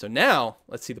 So now,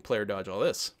 let's see the player dodge all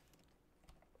this.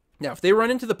 Now, if they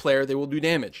run into the player, they will do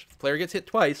damage. If the player gets hit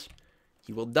twice,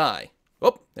 he will die.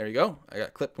 Oh, there you go. I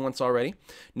got clipped once already.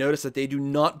 Notice that they do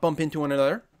not bump into one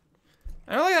another.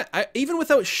 Even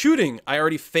without shooting, I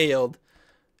already failed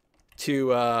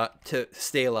to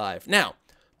stay alive. Now,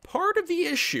 part of the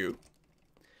issue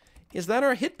is that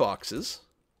our hitboxes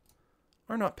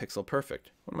are not pixel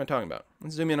perfect. What am I talking about?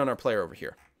 Let's zoom in on our player over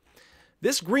here.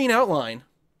 This green outline,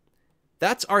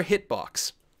 that's our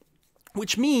hitbox.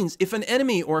 Which means if an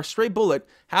enemy or a stray bullet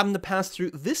happened to pass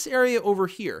through this area over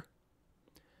here,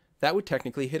 that would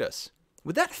technically hit us.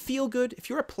 Would that feel good? If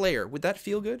you're a player, would that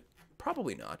feel good?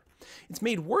 Probably not. It's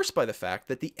made worse by the fact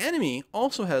that the enemy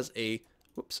also has a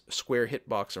square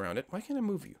hitbox around it. Why can't I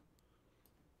move you?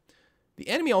 The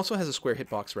enemy also has a square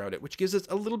hitbox around it, which gives us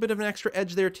a little bit of an extra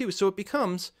edge there too. So it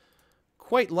becomes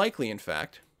quite likely, in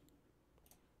fact.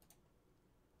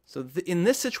 So in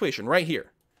this situation right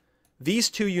here,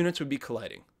 these two units would be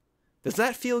colliding. Does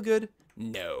that feel good?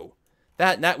 No.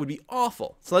 That would be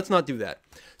awful. So let's not do that.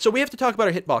 So we have to talk about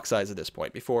our hitbox size at this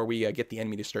point before we get the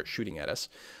enemy to start shooting at us.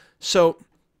 So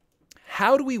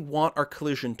how do we want our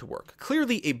collision to work?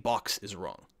 Clearly a box is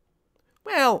wrong.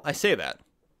 Well, I say that.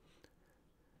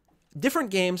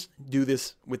 Different games do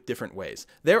this with different ways.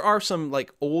 There are some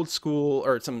like old school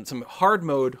or some hard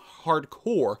mode,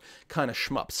 hardcore kind of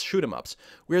shmups, shoot 'em ups,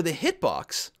 where the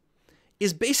hitbox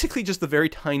is basically just the very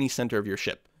tiny center of your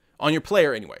ship. On your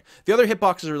player anyway. The other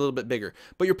hitboxes are a little bit bigger,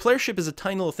 but your player ship is a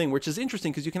tiny little thing, which is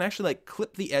interesting because you can actually like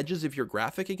clip the edges of your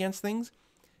graphic against things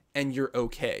and you're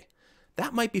okay.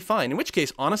 That might be fine. In which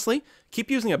case, honestly,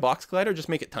 keep using a box collider, just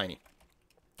make it tiny.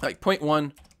 Like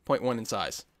 0.1 in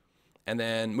size. And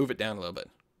then move it down a little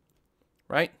bit.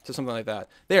 Right? So something like that.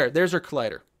 There's our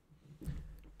collider.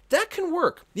 That can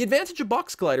work. The advantage of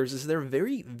box colliders is they're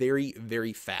very, very,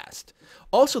 very fast.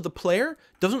 Also, the player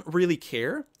doesn't really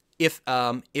care if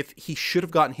he should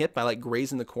have gotten hit by like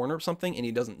grazing the corner or something and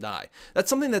he doesn't die. That's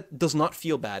something that does not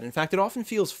feel bad. In fact, it often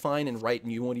feels fine and right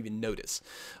and you won't even notice.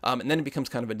 And then it becomes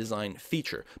kind of a design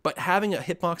feature. But having a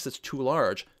hitbox that's too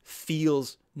large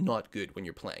feels not good when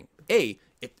you're playing.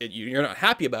 You're not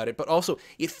happy about it, but also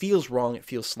it feels wrong, it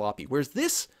feels sloppy. Whereas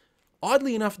this,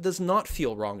 oddly enough, does not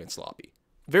feel wrong and sloppy.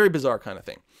 Very bizarre kind of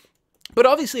thing. But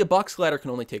obviously a box collider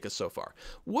can only take us so far.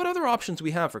 What other options do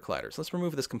we have for colliders? Let's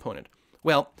remove this component.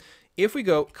 Well, if we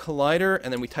go collider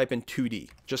and then we type in 2D,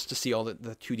 just to see all the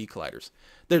 2D colliders.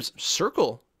 There's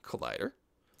circle collider.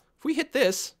 If we hit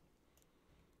this,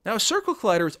 Now, a circle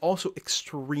collider is also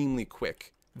extremely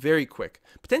quick. Very quick.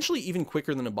 Potentially even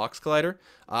quicker than a box collider.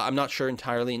 I'm not sure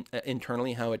entirely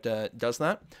internally how it does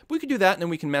that. But we could do that, and then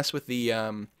we can mess with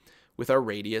the with our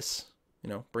radius. You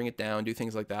know, bring it down, do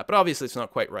things like that. But obviously, it's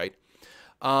not quite right.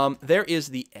 There is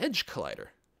the Edge Collider.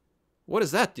 What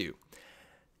does that do?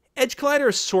 Edge Collider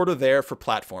is sort of there for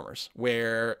platformers,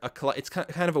 where it's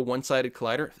kind of a one-sided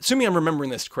collider. Assuming I'm remembering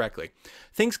this correctly.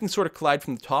 Things can sort of collide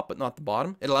from the top, but not the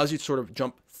bottom. It allows you to sort of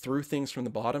jump through things from the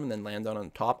bottom and then land on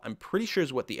top. I'm pretty sure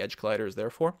is what the Edge Collider is there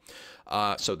for.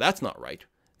 So that's not right.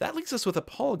 That leaves us with a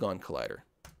Polygon Collider.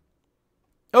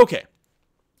 Okay.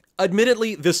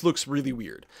 Admittedly, this looks really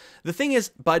weird. The thing is,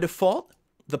 by default,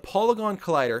 the Polygon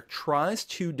Collider tries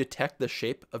to detect the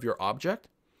shape of your object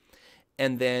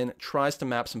and then tries to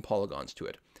map some polygons to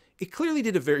it. It clearly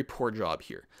did a very poor job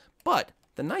here. But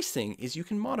the nice thing is you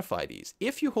can modify these.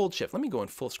 If you hold shift, let me go and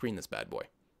full screen this bad boy.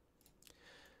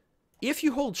 If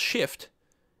you hold shift,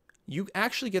 you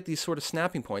actually get these sort of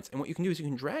snapping points. And what you can do is you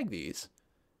can drag these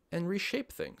and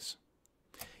reshape things.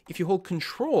 If you hold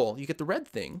control, you get the red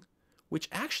thing, which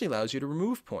actually allows you to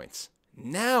remove points.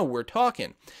 Now we're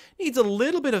talking. Needs a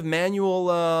little bit of manual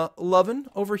loving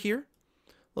over here.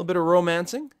 A little bit of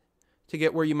romancing to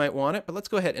get where you might want it. But let's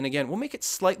go ahead. And again, we'll make it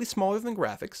slightly smaller than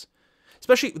graphics.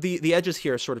 Especially the edges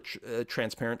here are sort of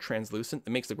transparent, translucent.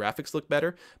 It makes the graphics look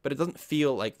better, but it doesn't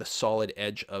feel like the solid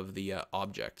edge of the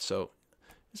object. So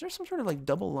is there some sort of like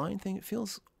double line thing? It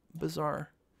feels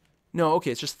bizarre. No,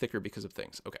 okay, it's just thicker because of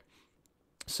things. Okay.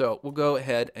 So we'll go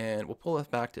ahead and we'll pull it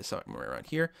back to somewhere around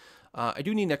here. I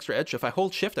do need an extra edge. So if I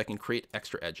hold shift, I can create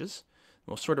extra edges.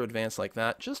 We'll sort of advance like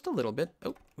that just a little bit.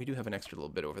 Oh, we do have an extra little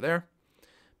bit over there.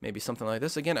 Maybe something like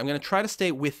this. Again, I'm going to try to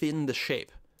stay within the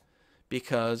shape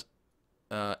because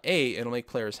it'll make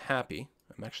players happy.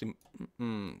 I'm actually,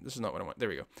 this is not what I want. There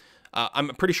we go. I'm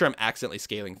pretty sure I'm accidentally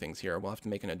scaling things here. We'll have to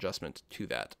make an adjustment to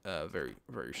that very,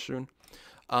 very soon.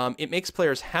 It makes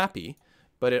players happy,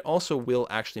 but it also will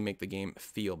actually make the game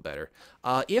feel better.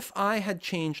 If I had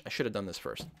changed, I should have done this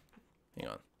first. Hang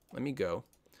on. Let me go.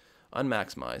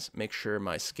 Unmaximize. Make sure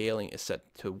my scaling is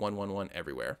set to 111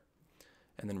 everywhere.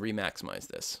 And then remaximize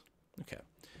this. Okay.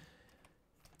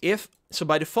 So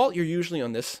by default, you're usually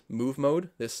on this move mode,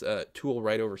 this tool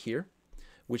right over here,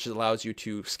 which allows you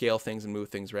to scale things and move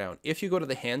things around. If you go to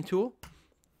the hand tool,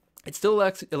 it still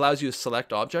allows you to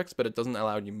select objects, but it doesn't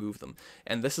allow you to move them.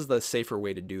 And this is the safer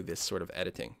way to do this sort of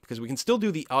editing, because we can still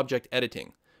do the object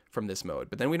editing from this mode,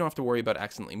 but then we don't have to worry about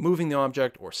accidentally moving the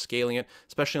object or scaling it,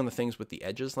 especially on the things with the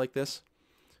edges like this.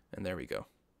 And there we go.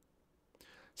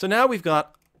 So now we've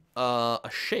got a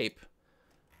shape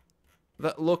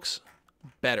that looks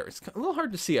better. It's a little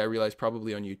hard to see, I realize,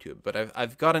 probably on YouTube, but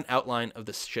I've got an outline of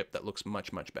this ship that looks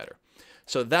much, much better.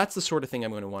 So that's the sort of thing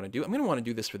I'm going to want to do. I'm going to want to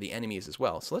do this for the enemies as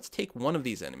well. So let's take one of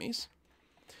these enemies,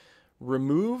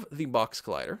 remove the box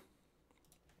collider,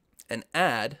 and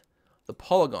add the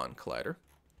polygon collider.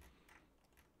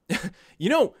 You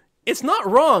know, it's not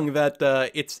wrong that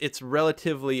it's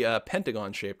relatively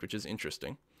pentagon shaped, which is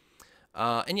interesting.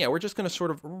 And yeah, we're just going to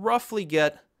sort of roughly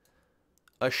get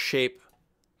a shape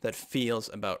that feels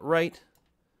about right.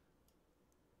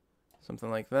 Something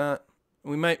like that.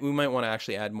 We might want to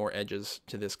actually add more edges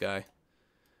to this guy,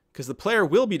 because the player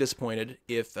will be disappointed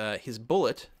if his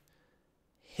bullet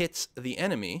hits the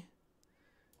enemy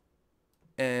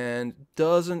and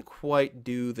doesn't quite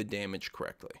do the damage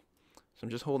correctly. So I'm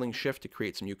just holding shift to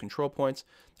create some new control points.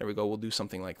 There we go. We'll do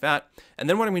something like that. And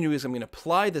then what I'm going to do is I'm going to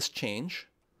apply this change.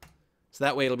 So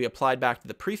that way it'll be applied back to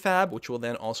the prefab, which will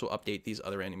then also update these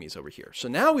other enemies over here. So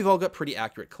now we've all got pretty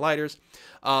accurate colliders.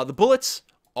 The bullets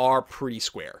are pretty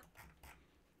square.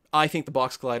 I think the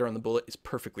box collider on the bullet is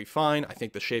perfectly fine. I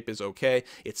think the shape is okay.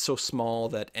 It's so small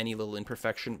that any little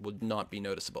imperfection would not be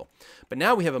noticeable. But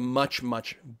now we have a much,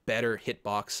 much better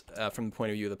hitbox from the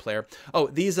point of view of the player. Oh,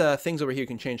 these things over here you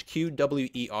can change. Q, W,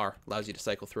 E, R allows you to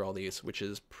cycle through all these, which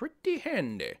is pretty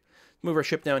handy. Move our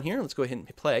ship down here. Let's go ahead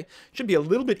and play. Should be a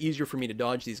little bit easier for me to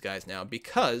dodge these guys now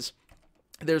because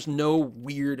there's no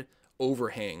weird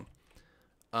overhang.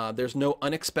 There's no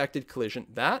unexpected collision.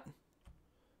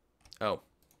 Oh.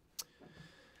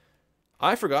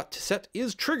 I forgot to set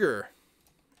is trigger.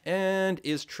 And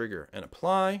is trigger. And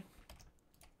apply.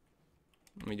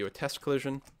 Let me do a test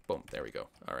collision. Boom. There we go.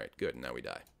 All right. Good. Now we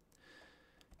die.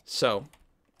 So,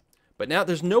 but now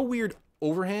there's no weird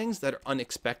overhangs that are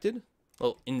unexpected.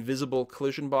 Little invisible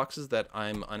collision boxes that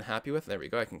I'm unhappy with. There we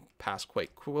go. I can pass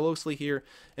quite closely here,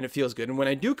 and it feels good. And when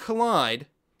I do collide,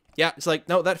 yeah, it's like,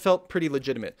 no, that felt pretty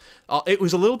legitimate. It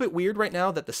was a little bit weird right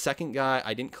now that the second guy,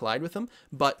 I didn't collide with him,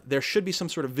 but there should be some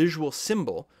sort of visual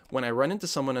symbol when I run into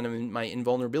someone and I'm in my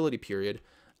invulnerability period.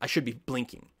 I should be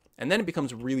blinking. And then it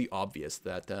becomes really obvious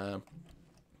that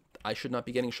I should not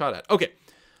be getting shot at. Okay,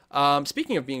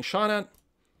 speaking of being shot at,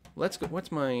 let's go.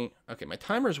 What's my... Okay, my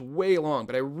timer's way long,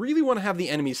 but I really want to have the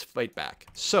enemies fight back.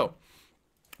 So,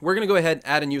 we're going to go ahead and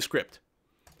add a new script.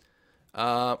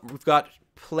 We've got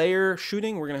player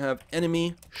shooting. We're going to have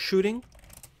enemy shooting.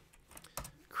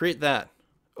 Create that.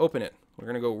 Open it. We're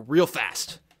going to go real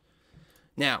fast.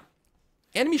 Now,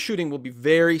 enemy shooting will be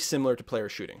very similar to player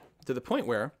shooting, to the point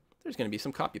where there's going to be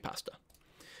some copy pasta.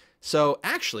 So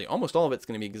actually, almost all of it's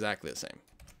going to be exactly the same.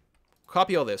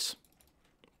 Copy all this,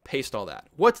 paste all that.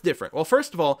 What's different? Well,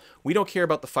 first of all, we don't care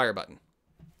about the fire button.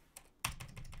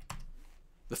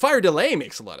 The fire delay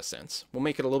makes a lot of sense. We'll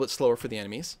make it a little bit slower for the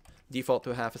enemies. Default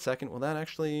to a half a second. Will that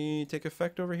actually take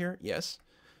effect over here? Yes.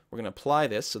 We're going to apply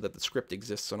this so that the script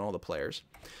exists on all the players.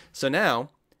 So now,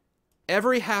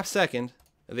 every half second,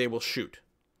 they will shoot.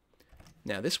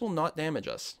 Now, this will not damage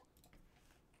us.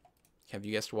 Have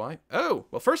you guessed why? Oh,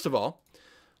 well, first of all,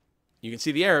 you can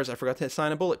see the errors. I forgot to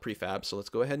assign a bullet prefab, so let's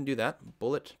go ahead and do that.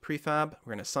 Bullet prefab,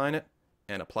 we're going to assign it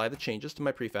and apply the changes to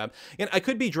my prefab. And I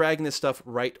could be dragging this stuff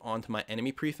right onto my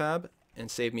enemy prefab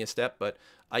and save me a step, but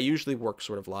I usually work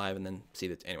sort of live and then see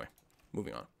that. Anyway,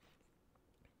 moving on.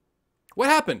 What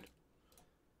happened?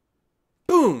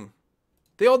 Boom!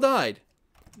 They all died.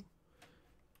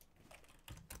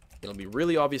 It'll be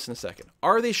really obvious in a second.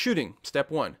 Are they shooting?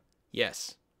 Step 1.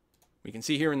 Yes. We can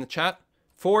see here in the chat,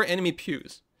 4 enemy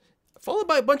pews, followed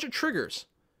by a bunch of triggers.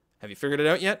 Have you figured it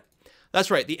out yet?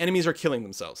 That's right, the enemies are killing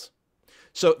themselves.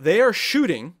 So they are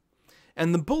shooting,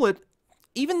 and the bullet,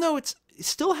 even though it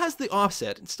still has the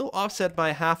offset, it's still offset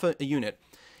by half a unit,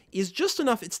 is just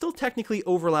enough, it's still technically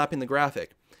overlapping the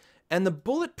graphic. And the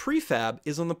bullet prefab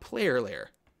is on the player layer.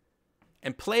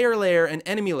 And player layer and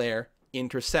enemy layer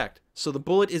intersect. So the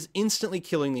bullet is instantly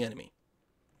killing the enemy.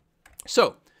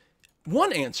 So,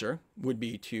 one answer would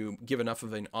be to give enough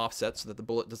of an offset so that the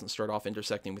bullet doesn't start off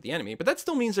intersecting with the enemy, but that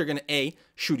still means they're going to A,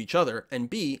 shoot each other, and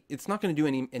B, it's not going to do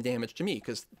any damage to me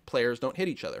because players don't hit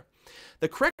each other. The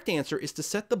correct answer is to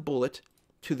set the bullet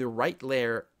to the right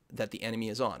layer that the enemy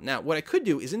is on. Now, what I could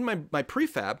do is in my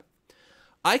prefab,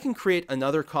 I can create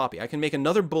another copy. I can make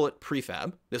another bullet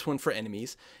prefab, this one for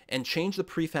enemies, and change the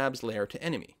prefab's layer to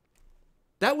enemy.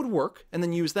 That would work, and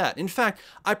then use that. In fact,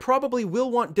 I probably will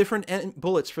want different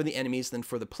bullets for the enemies than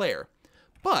for the player.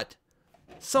 But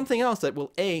something else that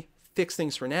will A, fix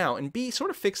things for now, and B,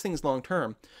 sort of fix things long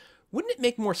term. Wouldn't it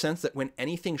make more sense that when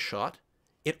anything's shot,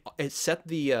 it set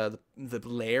the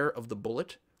layer of the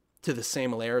bullet to the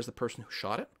same layer as the person who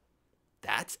shot it?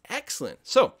 That's excellent.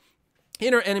 So,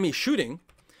 in our enemy shooting,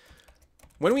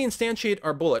 when we instantiate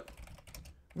our bullet,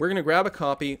 we're going to grab a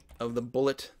copy of the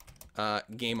bullet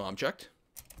game object.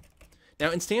 Now,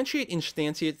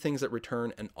 instantiate things that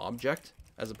return an object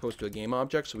as opposed to a game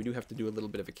object, so we do have to do a little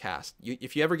bit of a cast.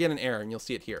 If you ever get an error, and you'll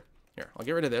see it here. Here, I'll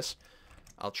get rid of this.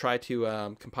 I'll try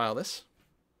to compile this.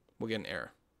 We'll get an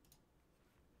error.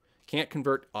 Can't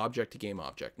convert object to game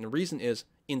object. And the reason is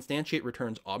instantiate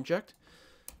returns object,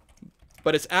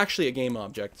 but it's actually a game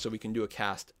object, so we can do a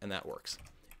cast, and that works.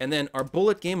 And then our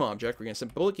bullet game object, we're going to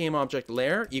set bullet game object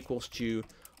layer equals to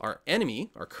our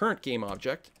enemy, our current game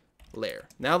object, layer.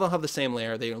 Now they'll have the same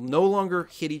layer. They will no longer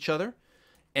hit each other,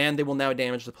 and they will now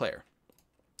damage the player.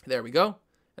 There we go.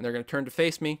 And they're going to turn to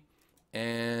face me,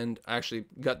 and I actually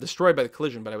got destroyed by the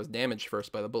collision, but I was damaged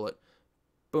first by the bullet.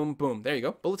 Boom, boom. There you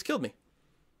go. Bullets killed me.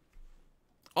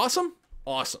 Awesome?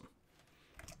 Awesome.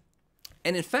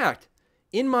 And in fact,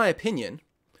 in my opinion,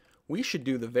 we should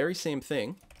do the very same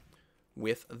thing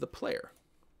with the player.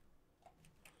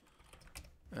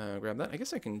 Grab that. I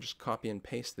guess I can just copy and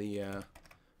paste the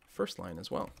first line as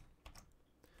well.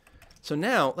 So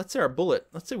now, let's say our bullet,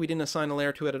 let's say we didn't assign a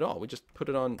layer to it at all. We just put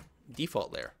it on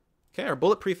default layer. Okay, our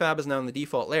bullet prefab is now in the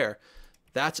default layer.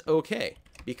 That's okay,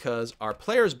 because our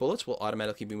player's bullets will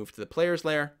automatically be moved to the player's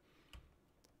layer,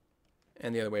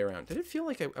 and the other way around. Did it feel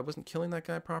like I wasn't killing that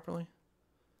guy properly?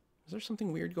 Is there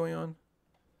something weird going on?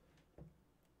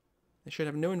 They should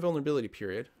have no invulnerability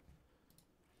period.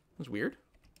 That was weird.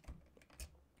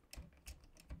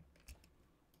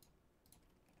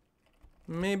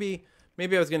 Maybe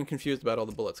I was getting confused about all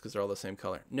the bullets because they're all the same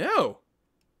color. No!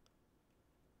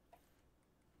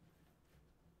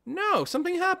 No,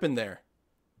 something happened there.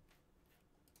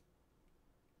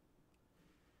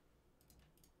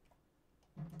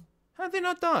 How did they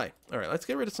not die? Alright, let's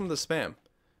get rid of some of the spam.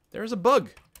 There's a bug.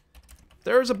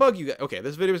 There's a bug, you guys. Okay,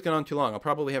 this video has gone on too long. I'll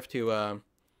probably have to, and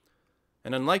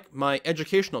unlike my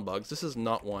educational bugs, this is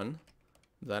not one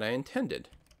that I intended.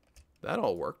 That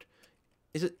all worked.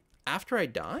 Is it after I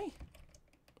die?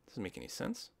 Doesn't make any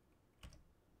sense.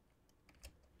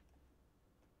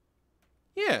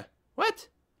 Yeah. What?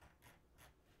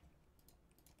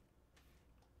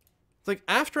 It's like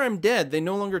after I'm dead, they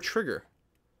no longer trigger.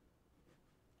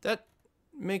 That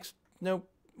makes no...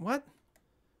 What?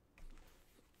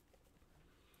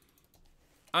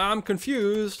 I'm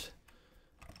confused.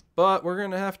 But we're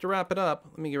going to have to wrap it up.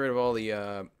 Let me get rid of all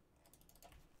the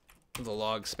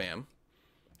log spam.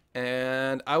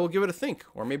 And I will give it a think.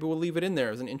 Or maybe we'll leave it in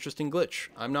there as an interesting glitch.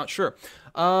 I'm not sure.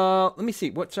 Let me see.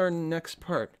 What's our next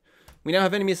part? We now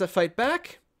have enemies that fight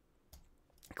back.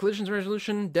 Collisions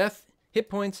resolution, death, hit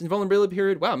points, invulnerability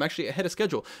period. Wow, I'm actually ahead of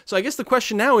schedule. So I guess the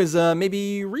question now is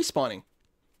maybe respawning.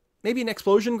 Maybe an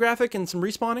explosion graphic and some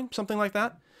respawning, something like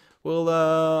that. We'll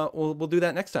do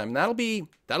that next time. That'll be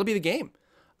the game.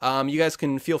 You guys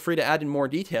can feel free to add in more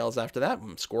details after that,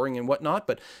 scoring and whatnot.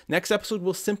 But next episode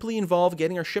will simply involve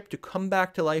getting our ship to come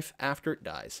back to life after it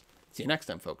dies. See you next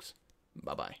time, folks.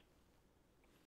 Bye-bye.